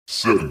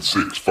7,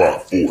 6,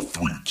 5, 4,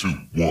 3, 2, 1.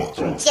 You'll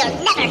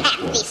never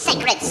have the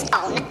sacred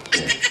stone.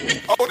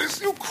 Oh, this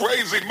you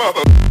crazy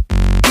mother...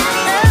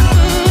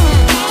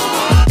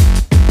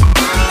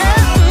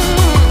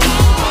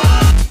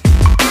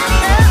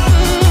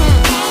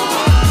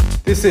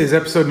 This is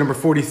episode number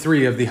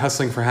 43 of the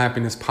Hustling for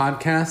Happiness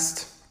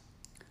podcast.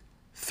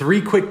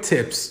 3 quick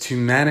tips to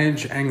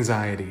manage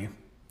anxiety.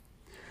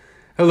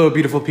 Hello,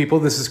 beautiful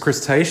people. This is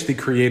Chris Teich, the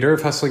creator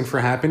of Hustling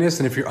for Happiness.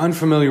 And if you're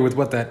unfamiliar with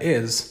what that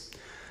is,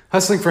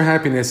 Hustling for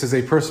Happiness is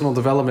a personal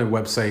development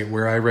website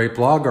where I write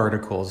blog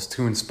articles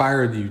to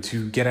inspire you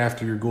to get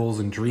after your goals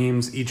and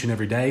dreams each and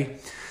every day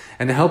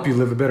and to help you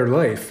live a better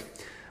life.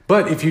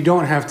 But if you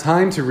don't have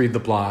time to read the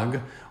blog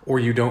or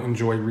you don't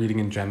enjoy reading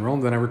in general,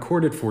 then I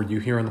record it for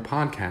you here on the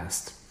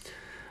podcast.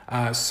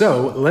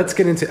 So let's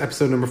get into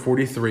episode number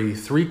 43,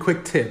 3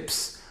 quick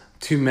tips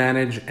to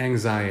manage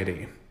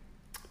anxiety.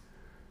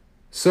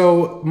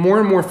 So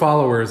more and more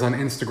followers on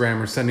Instagram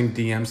are sending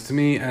DMs to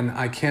me, and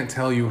I can't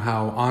tell you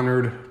how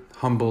honored,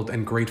 humbled,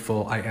 and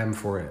grateful I am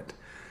for it.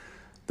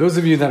 Those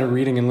of you that are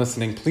reading and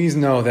listening, please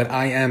know that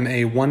I am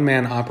a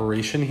one-man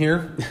operation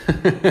here,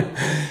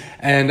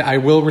 and I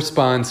will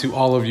respond to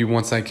all of you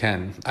once I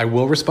can. I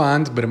will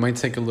respond, but it might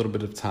take a little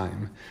bit of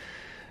time.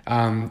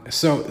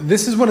 So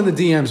this is one of the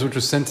DMs which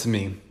was sent to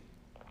me,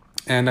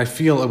 and I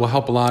feel it will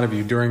help a lot of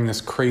you during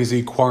this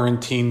crazy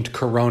quarantined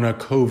Corona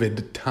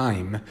COVID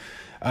time.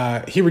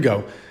 Here we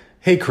go.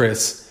 Hey,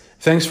 Chris,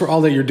 thanks for all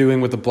that you're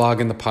doing with the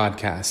blog and the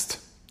podcast.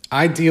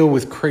 I deal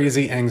with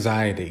crazy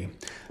anxiety,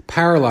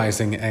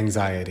 paralyzing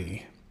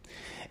anxiety.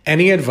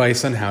 Any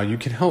advice on how you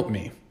can help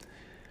me?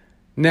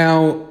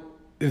 Now,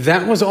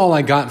 that was all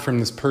I got from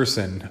this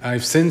person.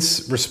 I've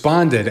since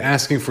responded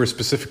asking for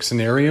specific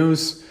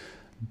scenarios,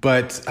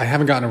 but I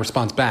haven't gotten a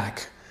response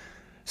back.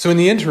 So in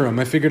the interim,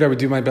 I figured I would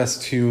do my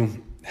best to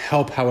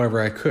help however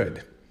I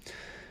could.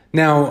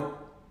 Now,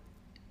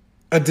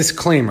 a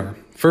disclaimer,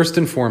 first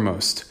and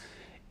foremost,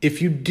 if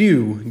you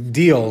do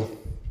deal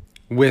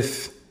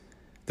with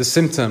the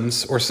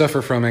symptoms or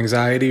suffer from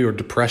anxiety or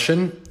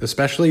depression,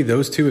 especially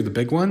those two are the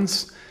big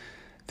ones,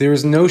 there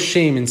is no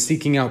shame in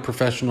seeking out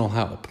professional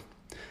help.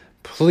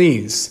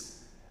 Please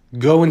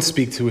go and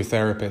speak to a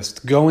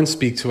therapist. Go and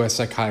speak to a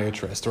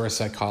psychiatrist or a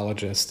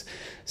psychologist.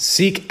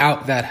 Seek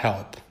out that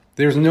help.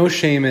 There's no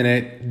shame in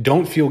it.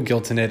 Don't feel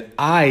guilt in it.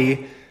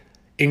 I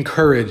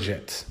encourage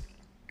it.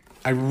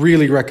 I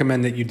really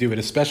recommend that you do it,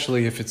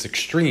 especially if it's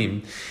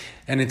extreme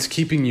and it's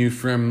keeping you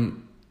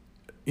from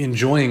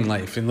enjoying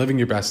life and living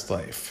your best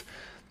life.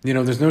 You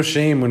know, there's no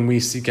shame when we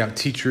seek out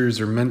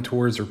teachers or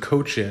mentors or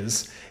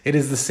coaches. It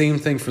is the same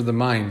thing for the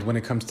mind when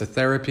it comes to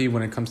therapy,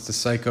 when it comes to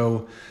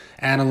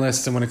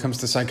psychoanalysts, and when it comes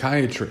to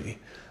psychiatry.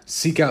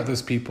 Seek out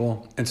those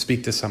people and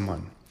speak to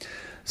someone.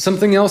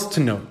 Something else to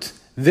note,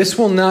 this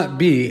will not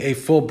be a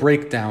full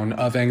breakdown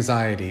of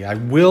anxiety. I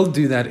will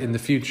do that in the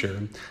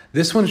future.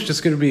 This one's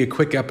just going to be a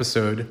quick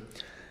episode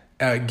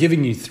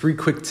giving you 3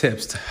 quick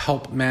tips to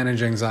help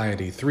manage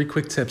anxiety. 3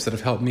 quick tips that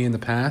have helped me in the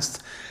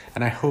past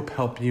and I hope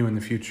help you in the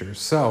future.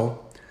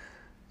 So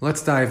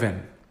let's dive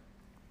in.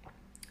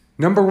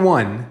 Number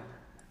 1,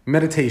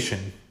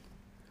 meditation.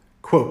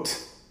 Quote,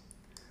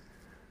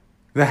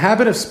 "The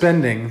habit of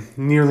spending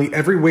nearly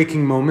every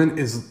waking moment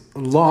is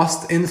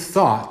lost in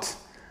thought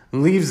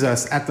leaves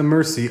us at the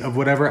mercy of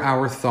whatever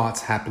our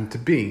thoughts happen to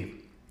be.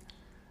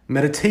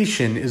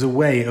 Meditation is a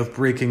way of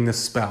breaking the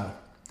spell."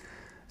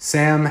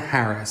 Sam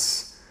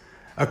Harris.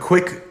 A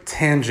quick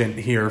tangent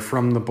here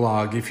from the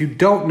blog. If you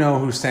don't know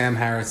who Sam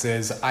Harris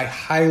is, I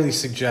highly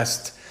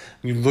suggest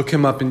you look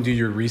him up and do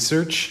your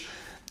research.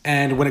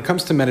 And when it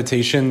comes to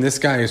meditation, this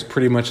guy is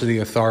pretty much the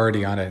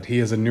authority on it. He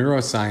is a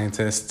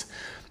neuroscientist.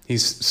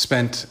 He's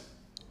spent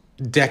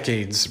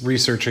decades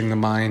researching the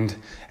mind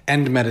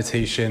and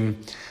meditation.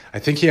 I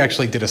think he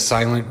actually did a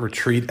silent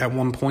retreat at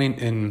one point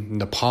in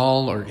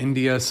Nepal or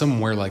India,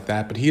 somewhere like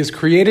that. But he has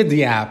created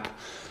the app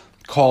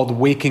called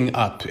Waking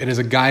Up. It is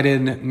a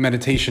guided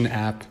meditation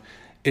app.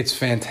 It's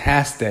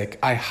fantastic.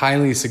 I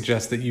highly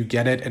suggest that you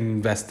get it and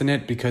invest in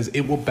it because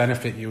it will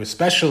benefit you,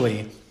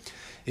 especially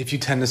if you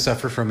tend to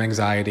suffer from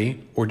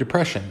anxiety or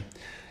depression.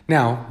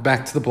 Now,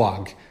 back to the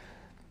blog.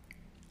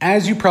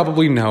 As you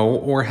probably know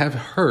or have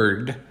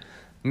heard,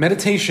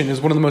 meditation is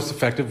one of the most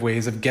effective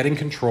ways of getting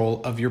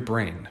control of your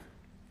brain.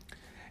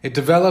 It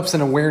develops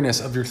an awareness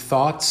of your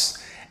thoughts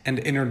and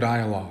inner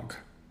dialogue.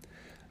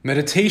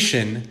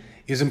 Meditation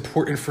is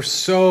important for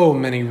so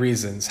many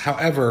reasons.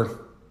 However,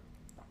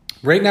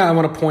 right now I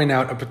want to point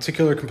out a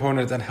particular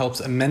component that helps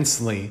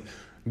immensely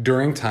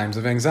during times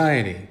of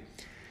anxiety.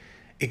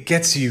 It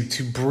gets you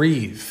to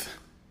breathe,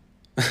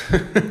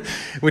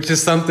 which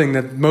is something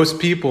that most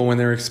people, when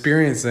they're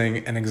experiencing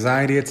an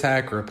anxiety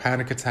attack or a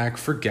panic attack,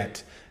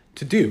 forget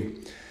to do.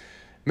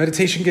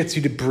 Meditation gets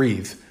you to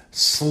breathe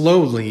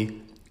slowly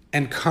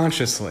and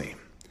consciously.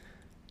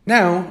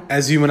 Now,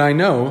 as you and I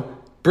know,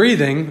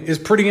 breathing is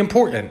pretty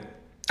important.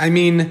 I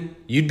mean,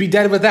 you'd be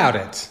dead without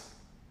it.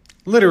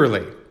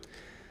 Literally.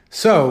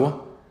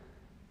 So,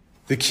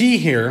 the key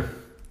here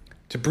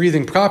to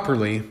breathing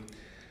properly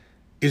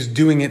is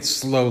doing it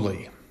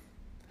slowly.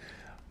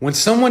 When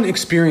someone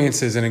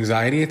experiences an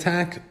anxiety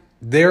attack,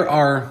 there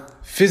are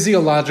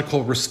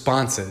physiological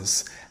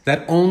responses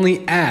that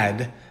only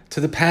add to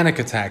the panic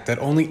attack, that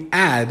only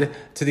add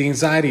to the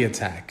anxiety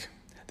attack.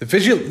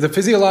 The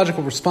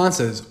physiological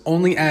responses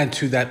only add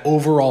to that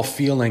overall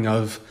feeling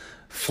of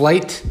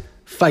flight,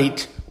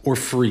 fight, or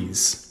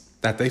freeze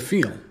that they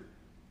feel.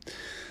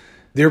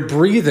 Their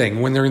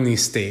breathing, when they're in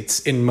these states,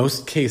 in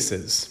most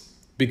cases,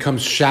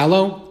 becomes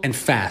shallow and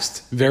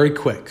fast, very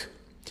quick.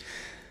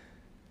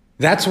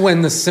 That's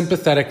when the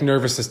sympathetic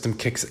nervous system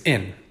kicks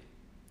in.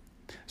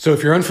 So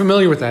if you're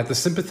unfamiliar with that, the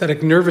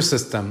sympathetic nervous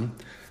system,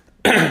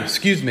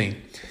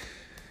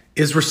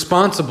 is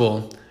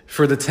responsible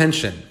for the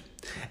tension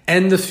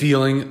and the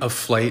feeling of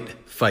flight,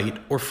 fight,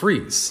 or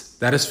freeze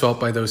that is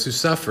felt by those who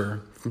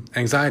suffer from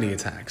anxiety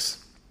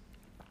attacks.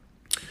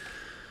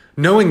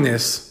 Knowing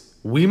this,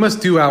 we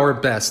must do our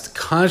best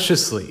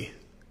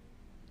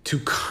to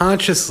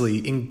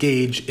consciously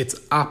engage its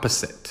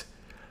opposite.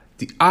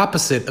 The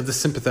opposite of the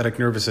sympathetic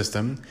nervous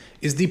system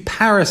is the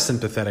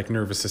parasympathetic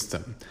nervous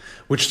system,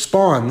 which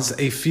spawns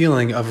a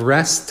feeling of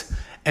rest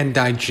and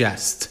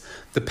digest.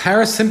 The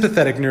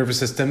parasympathetic nervous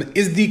system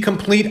is the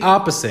complete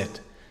opposite,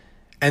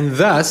 and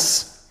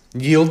thus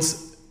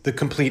yields the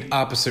complete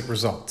opposite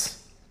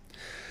results.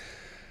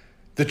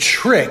 The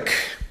trick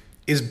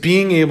is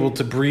being able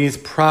to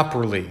breathe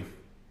properly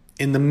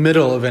in the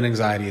middle of an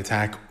anxiety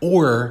attack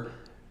or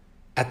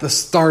at the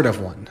start of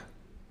one.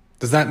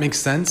 Does that make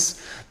sense?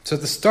 So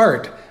at the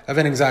start of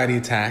an anxiety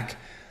attack,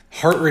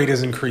 heart rate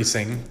is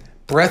increasing,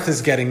 breath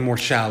is getting more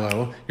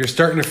shallow, you're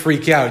starting to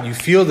freak out, you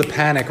feel the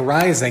panic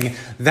rising.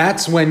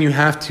 That's when you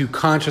have to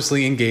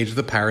consciously engage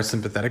the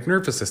parasympathetic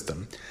nervous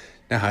system.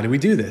 Now, how do we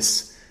do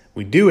this?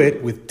 We do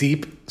it with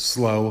deep,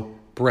 slow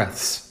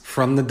breaths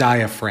from the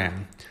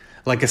diaphragm,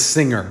 like a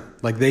singer,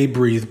 like they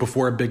breathe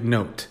before a big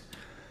note.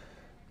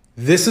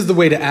 This is the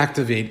way to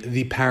activate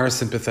the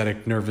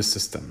parasympathetic nervous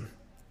system.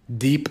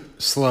 Deep,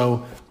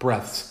 slow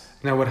breaths.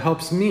 Now, what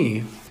helps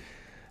me,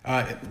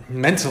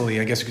 mentally,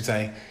 I guess you could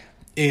say,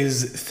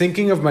 is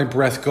thinking of my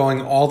breath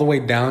going all the way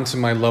down to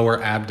my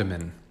lower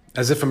abdomen,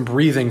 as if I'm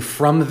breathing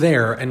from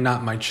there and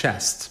not my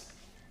chest.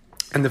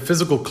 And the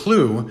physical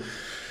clue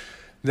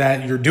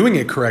that you're doing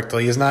it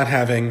correctly is not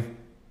having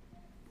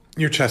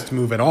your chest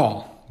move at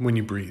all when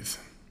you breathe.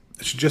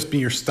 It should just be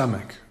your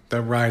stomach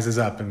that rises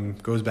up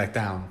and goes back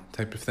down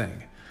type of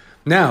thing.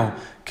 Now,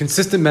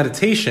 consistent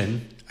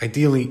meditation,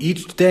 ideally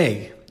each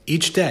day,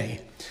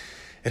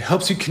 it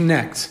helps you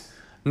connect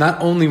not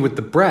only with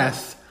the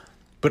breath,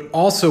 but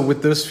also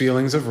with those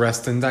feelings of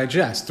rest and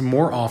digest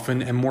more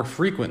often and more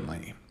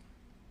frequently.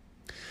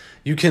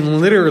 You can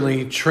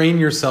literally train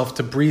yourself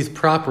to breathe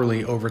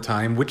properly over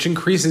time, which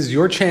increases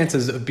your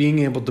chances of being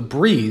able to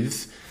breathe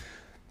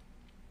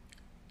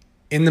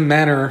in the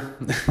manner...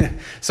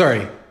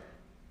 Sorry,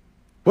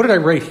 what did I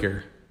write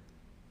here?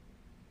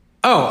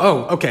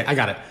 Okay, I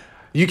got it.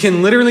 You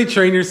can literally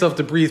train yourself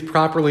to breathe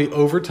properly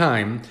over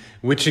time,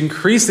 which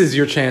increases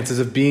your chances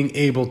of being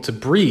able to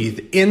breathe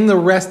in the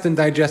rest and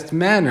digest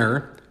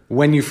manner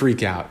when you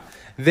freak out.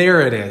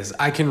 There it is.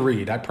 I can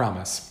read, I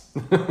promise.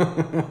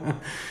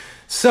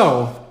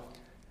 So,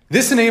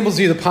 this enables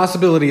you the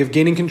possibility of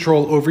gaining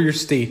control over your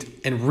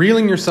state and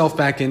reeling yourself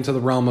back into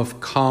the realm of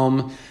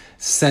calm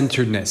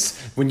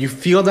centeredness. When you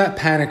feel that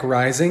panic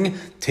rising,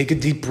 take a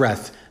deep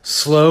breath.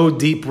 Slow,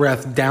 deep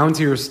breath down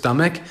to your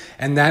stomach,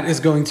 and that is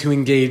going to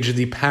engage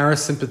the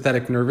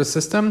parasympathetic nervous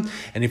system.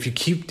 And if you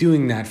keep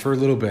doing that for a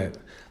little bit,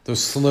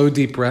 those slow,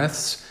 deep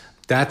breaths,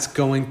 that's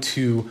going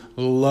to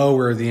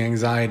lower the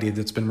anxiety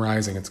that's been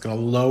rising. It's going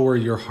to lower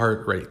your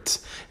heart rate.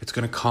 It's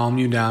going to calm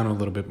you down a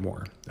little bit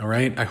more. All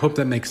right? I hope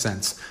that makes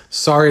sense.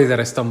 Sorry that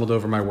I stumbled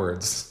over my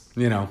words.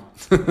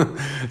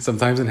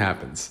 Sometimes it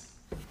happens.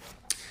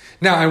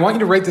 Now, I want you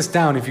to write this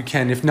down if you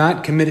can. If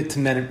not, commit it to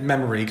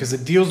memory because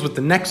it deals with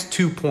the next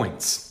 2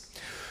 points.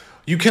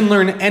 You can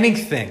learn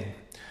anything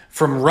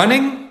from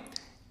running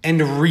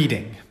and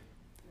reading.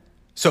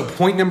 So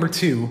point number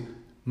 2,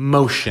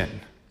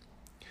 motion.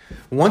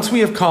 Once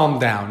we have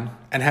calmed down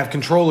and have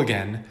control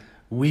again,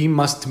 we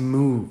must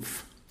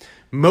move.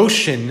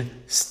 Motion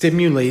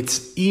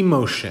stimulates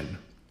emotion.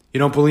 You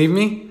don't believe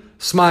me?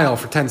 Smile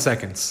for 10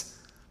 seconds.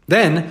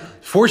 Then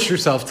force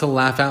yourself to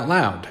laugh out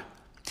loud.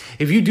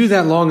 If you do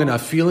that long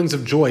enough, feelings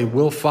of joy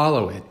will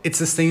follow it. It's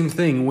the same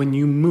thing when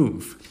you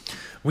move.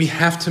 We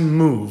have to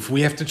move.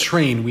 We have to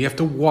train. We have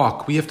to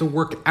walk. We have to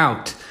work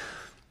out.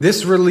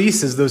 This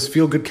releases those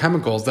feel-good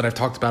chemicals that I've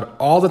talked about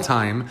all the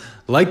time,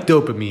 like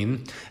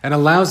dopamine, and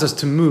allows us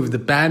to move the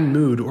bad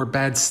mood or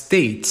bad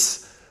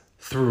states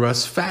through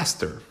us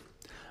faster.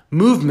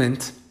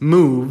 Movement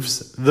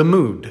moves the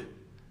mood.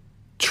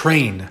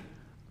 Train.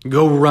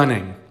 Go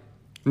running.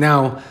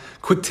 Now,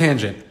 quick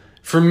tangent.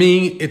 For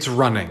me, it's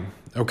running.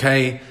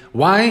 Okay?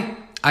 Why?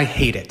 I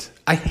hate it.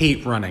 I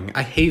hate running.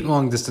 I hate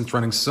long distance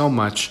running so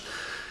much.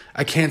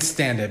 I can't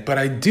stand it. But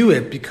I do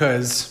it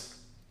because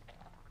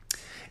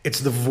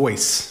it's the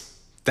voice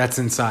that's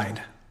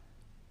inside.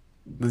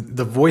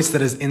 The voice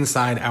that is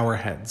inside our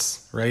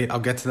heads, right?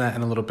 I'll get to that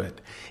in a little bit.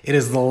 It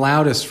is the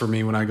loudest for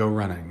me when I go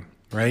running.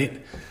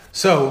 right?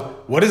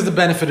 So what is the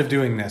benefit of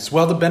doing this?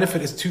 Well, the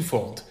benefit is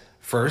twofold.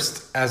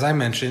 First, as I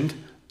mentioned,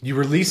 you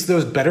release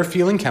those better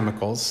feeling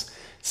chemicals.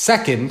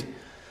 Second,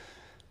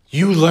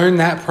 you learn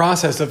that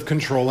process of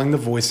controlling the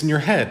voice in your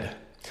head.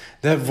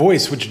 That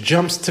voice which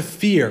jumps to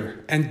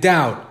fear and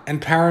doubt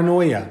and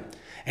paranoia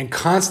and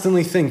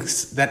constantly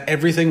thinks that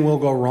everything will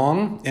go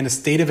wrong in a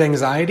state of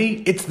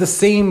anxiety. It's the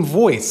same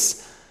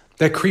voice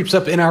that creeps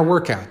up in our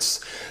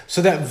workouts.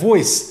 So that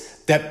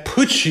voice that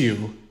puts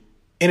you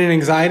in an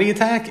anxiety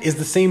attack is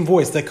the same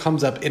voice that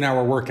comes up in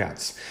our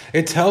workouts.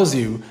 It tells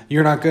you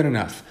you're not good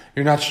enough.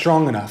 You're not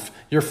strong enough.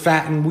 You're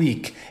fat and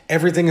weak.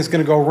 Everything is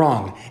going to go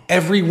wrong.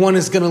 Everyone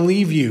is going to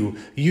leave you.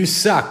 You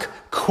suck.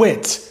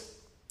 Quit.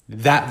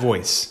 That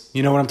voice.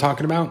 You know what I'm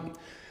talking about?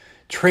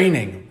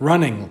 Training,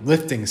 running,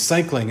 lifting,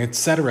 cycling,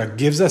 etc.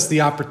 gives us the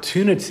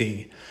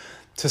opportunity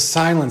to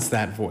silence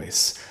that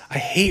voice. I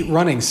hate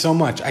running so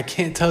much. I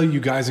can't tell you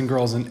guys and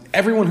girls and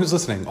everyone who's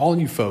listening, all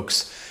you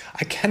folks,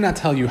 I cannot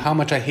tell you how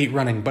much I hate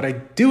running, but I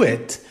do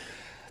it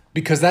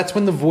because that's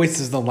when the voice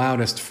is the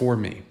loudest for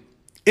me.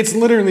 It's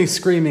literally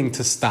screaming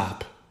to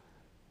stop.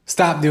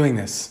 Stop doing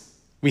this.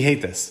 We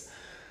hate this.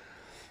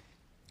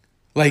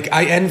 Like,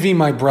 I envy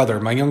my brother,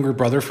 my younger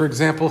brother, for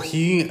example.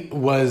 He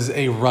was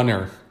a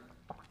runner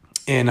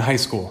in high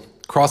school,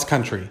 cross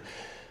country.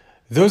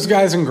 Those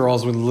guys and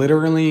girls would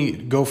literally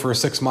go for a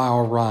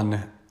 6-mile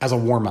run as a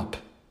warm-up.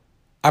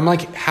 I'm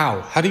like,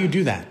 how? How do you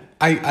do that?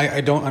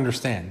 I don't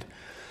understand.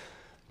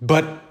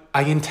 But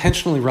I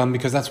intentionally run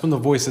because that's when the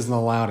voice is the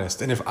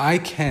loudest. And if I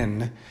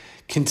can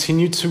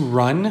continue to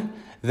run,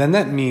 then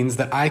that means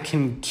that I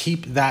can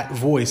keep that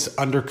voice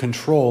under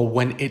control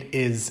when it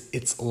is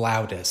its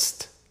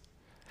loudest.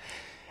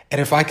 And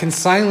if I can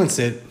silence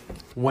it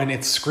when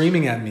it's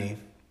screaming at me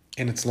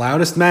in its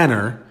loudest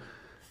manner,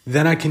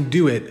 then I can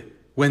do it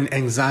when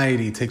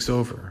anxiety takes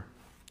over.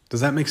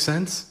 Does that make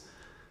sense?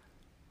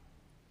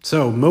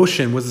 So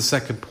motion was the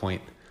second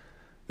point.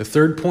 The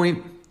third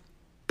point,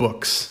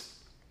 books.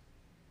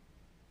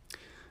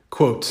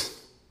 Quote,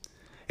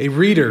 "A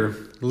reader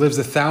lives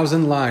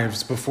 1,000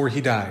 lives before he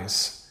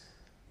dies.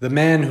 The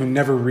man who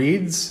never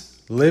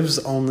reads lives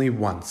only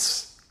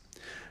once."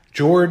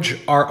 George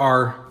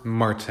R.R.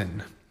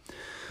 Martin.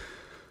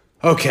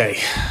 Okay,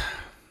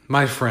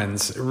 my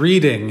friends,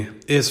 reading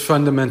is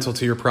fundamental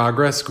to your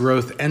progress,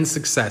 growth, and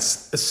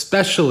success,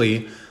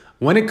 especially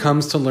when it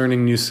comes to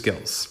learning new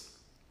skills,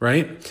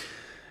 right?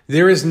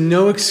 There is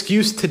no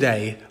excuse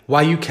today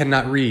why you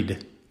cannot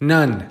read.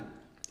 None.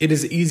 It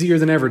is easier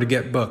than ever to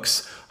get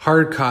books.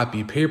 Hard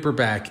copy,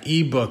 paperback,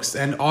 ebooks,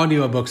 and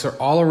audiobooks are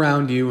all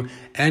around you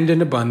and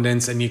in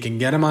abundance, and you can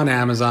get them on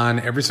Amazon.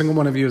 Every single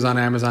one of you is on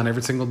Amazon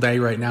every single day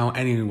right now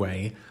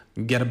anyway.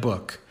 Get a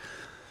book.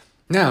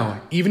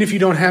 Now, even if you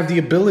don't have the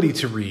ability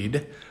to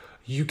read,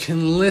 you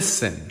can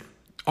listen.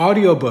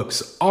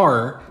 Audiobooks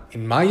are,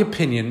 in my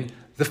opinion,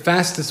 the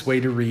fastest way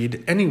to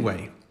read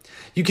anyway.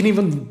 You can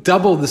even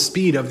double the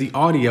speed of the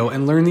audio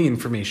and learn the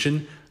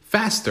information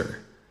faster.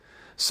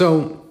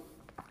 So,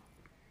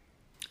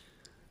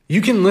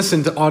 you can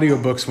listen to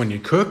audiobooks when you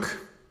cook,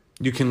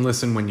 you can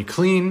listen when you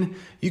clean,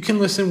 you can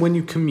listen when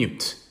you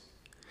commute.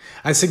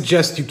 I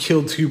suggest you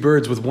kill 2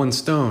 birds with 1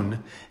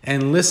 stone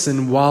and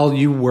listen while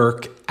you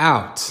work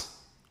out.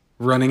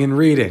 Running and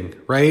reading,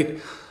 right?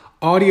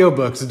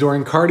 Audiobooks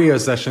during cardio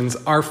sessions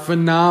are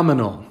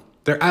phenomenal.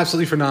 They're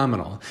absolutely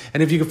phenomenal.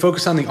 And if you can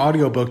focus on the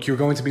audiobook, you're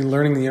going to be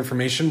learning the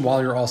information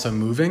while you're also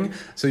moving.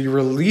 So you're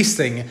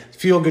releasing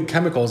feel-good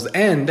chemicals,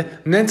 and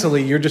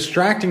mentally you're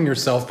distracting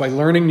yourself by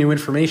learning new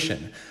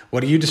information.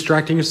 What are you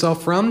distracting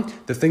yourself from?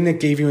 The thing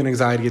that gave you an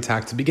anxiety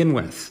attack to begin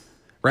with,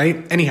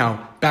 right?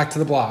 Anyhow, back to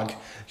the blog.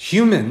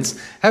 Humans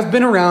have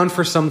been around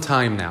for some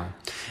time now.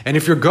 And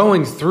if you're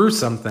going through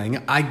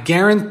something, I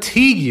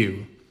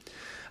guarantee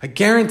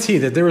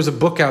that there is a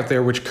book out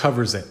there which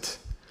covers it.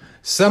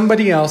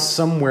 Somebody else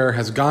somewhere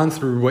has gone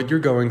through what you're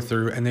going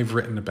through and they've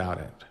written about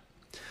it.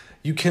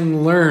 You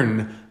can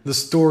learn the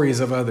stories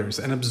of others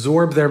and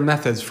absorb their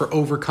methods for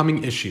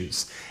overcoming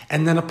issues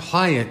and then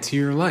apply it to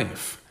your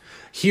life.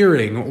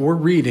 Hearing or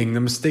reading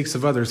the mistakes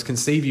of others can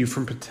save you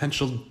from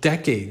potential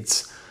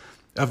decades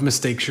of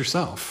mistakes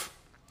yourself.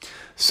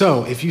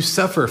 So if you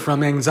suffer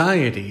from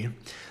anxiety,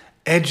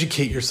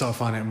 educate yourself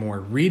on it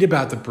more. Read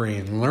about the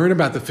brain. Learn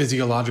about the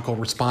physiological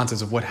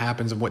responses of what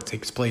happens and what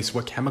takes place,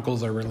 what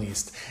chemicals are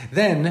released.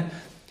 Then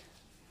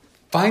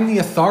find the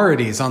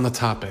authorities on the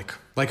topic.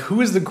 Like,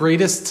 who is the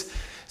greatest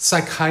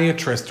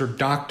psychiatrist or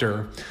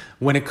doctor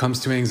when it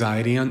comes to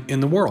anxiety in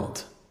the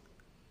world?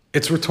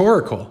 It's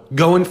rhetorical.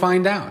 Go and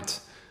find out.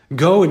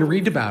 Go and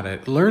read about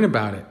it. Learn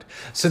about it.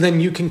 So then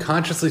you can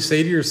consciously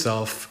say to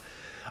yourself,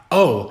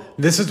 oh,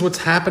 this is what's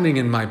happening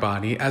in my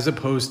body, as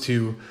opposed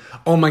to,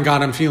 oh my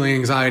God, I'm feeling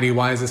anxiety.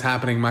 Why is this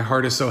happening? My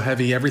heart is so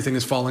heavy. Everything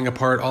is falling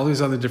apart. All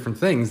these other different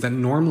things that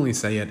normally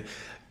say it.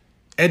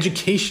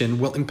 Education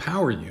will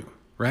empower you,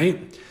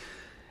 right?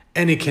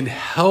 And it can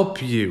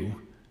help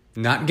you,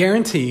 not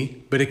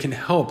guarantee, but it can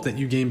help that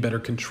you gain better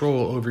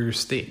control over your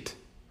state,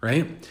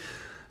 right?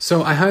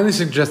 So I highly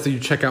suggest that you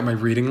check out my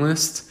reading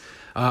list.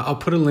 I'll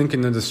put a link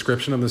in the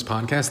description of this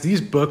podcast.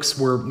 These books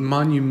were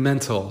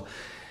monumental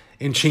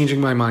in changing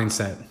my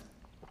mindset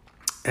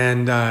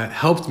and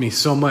helped me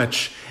so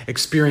much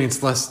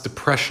experience less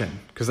depression,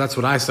 because that's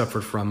what I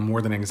suffered from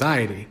more than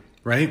anxiety,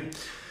 right?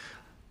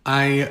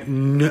 I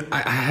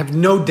have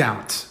no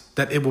doubt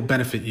that it will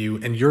benefit you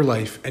and your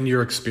life and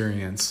your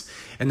experience,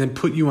 and then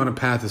put you on a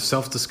path of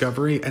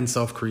self-discovery and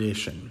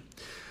self-creation.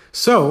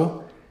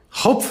 So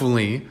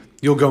hopefully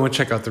you'll go and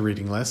check out the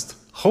reading list.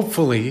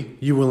 Hopefully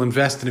you will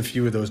invest in a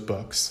few of those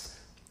books,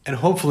 and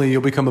hopefully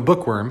you'll become a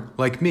bookworm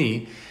like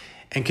me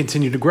and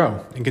continue to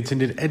grow and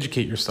continue to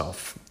educate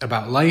yourself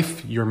about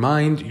life, your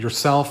mind,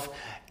 yourself,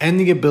 and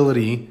the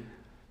ability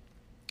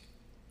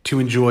to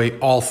enjoy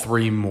all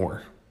three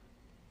more,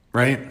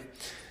 right?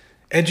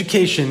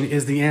 Education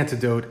is the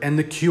antidote and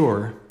the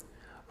cure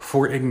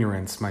for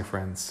ignorance, my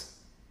friends,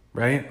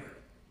 right?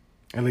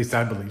 At least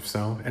I believe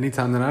so.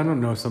 Anytime that I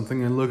don't know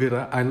something, I look it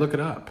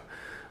up,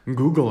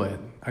 Google it,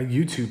 I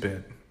YouTube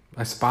it,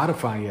 I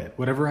Spotify it,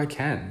 whatever I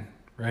can,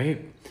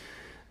 right?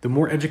 The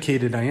more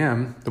educated I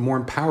am, the more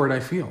empowered I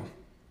feel.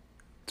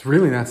 It's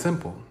really that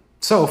simple.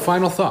 So,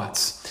 final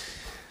thoughts.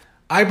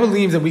 I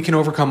believe that we can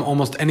overcome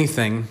almost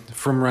anything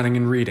from running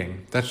and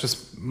reading. That's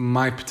just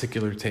my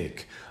particular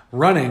take.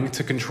 Running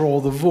to control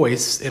the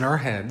voice in our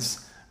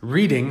heads,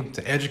 reading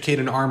to educate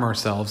and arm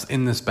ourselves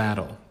in this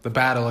battle. The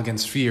battle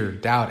against fear,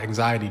 doubt,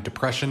 anxiety,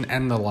 depression,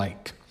 and the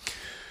like.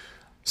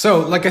 So,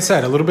 like I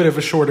said, a little bit of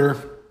a shorter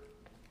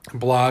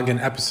blog and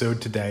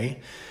episode today.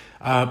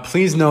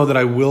 Please know that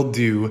I will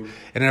do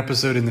an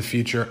episode in the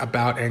future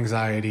about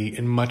anxiety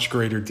in much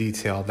greater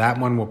detail. That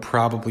one will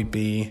probably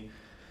be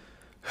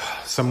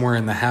somewhere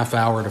in the half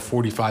hour to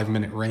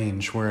 45-minute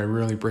range, where I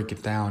really break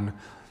it down.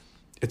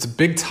 It's a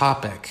big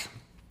topic,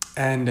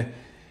 and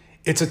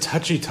it's a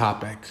touchy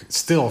topic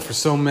still for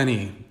so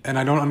many, and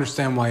I don't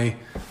understand why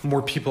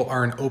more people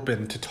aren't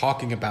open to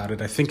talking about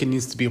it. I think it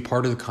needs to be a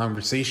part of the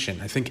conversation.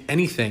 I think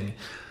anything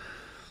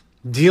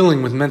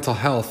dealing with mental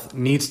health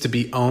needs to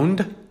be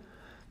owned,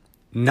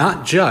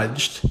 not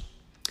judged,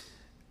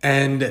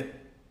 and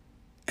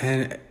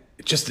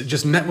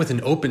just met with an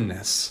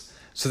openness,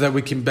 so that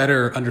we can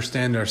better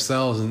understand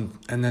ourselves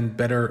and then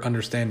better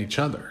understand each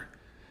other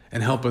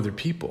and help other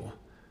people.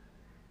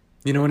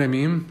 You know what I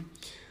mean?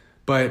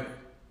 But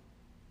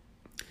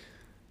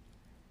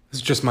this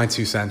is just my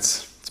 2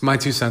 cents. It's my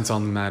 2 cents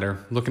on the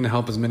matter. Looking to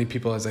help as many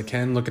people as I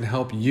can. Looking to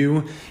help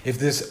you. If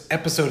this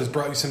episode has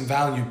brought you some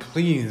value,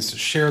 please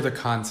share the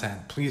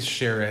content. Please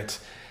share it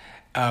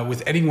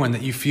with anyone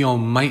that you feel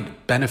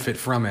might benefit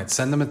from it.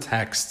 Send them a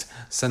text.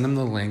 Send them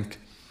the link.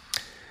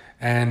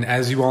 And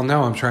as you all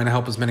know, I'm trying to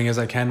help as many as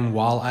I can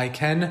while I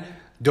can.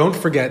 Don't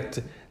forget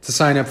to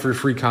sign up for a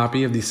free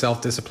copy of the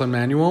Self-Discipline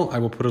Manual. I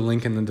will put a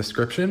link in the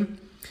description.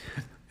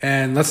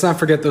 And let's not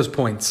forget those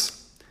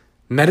points.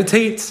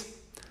 Meditate,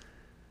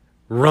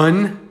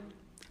 run,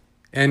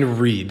 and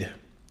read.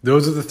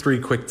 Those are the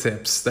 3 quick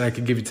tips that I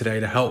could give you today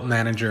to help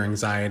manage your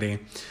anxiety.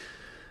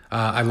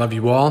 I love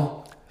you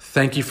all.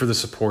 Thank you for the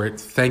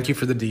support. Thank you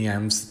for the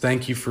DMs.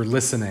 Thank you for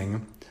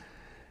listening.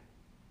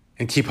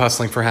 And keep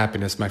hustling for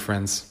happiness, my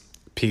friends.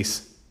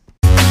 Peace.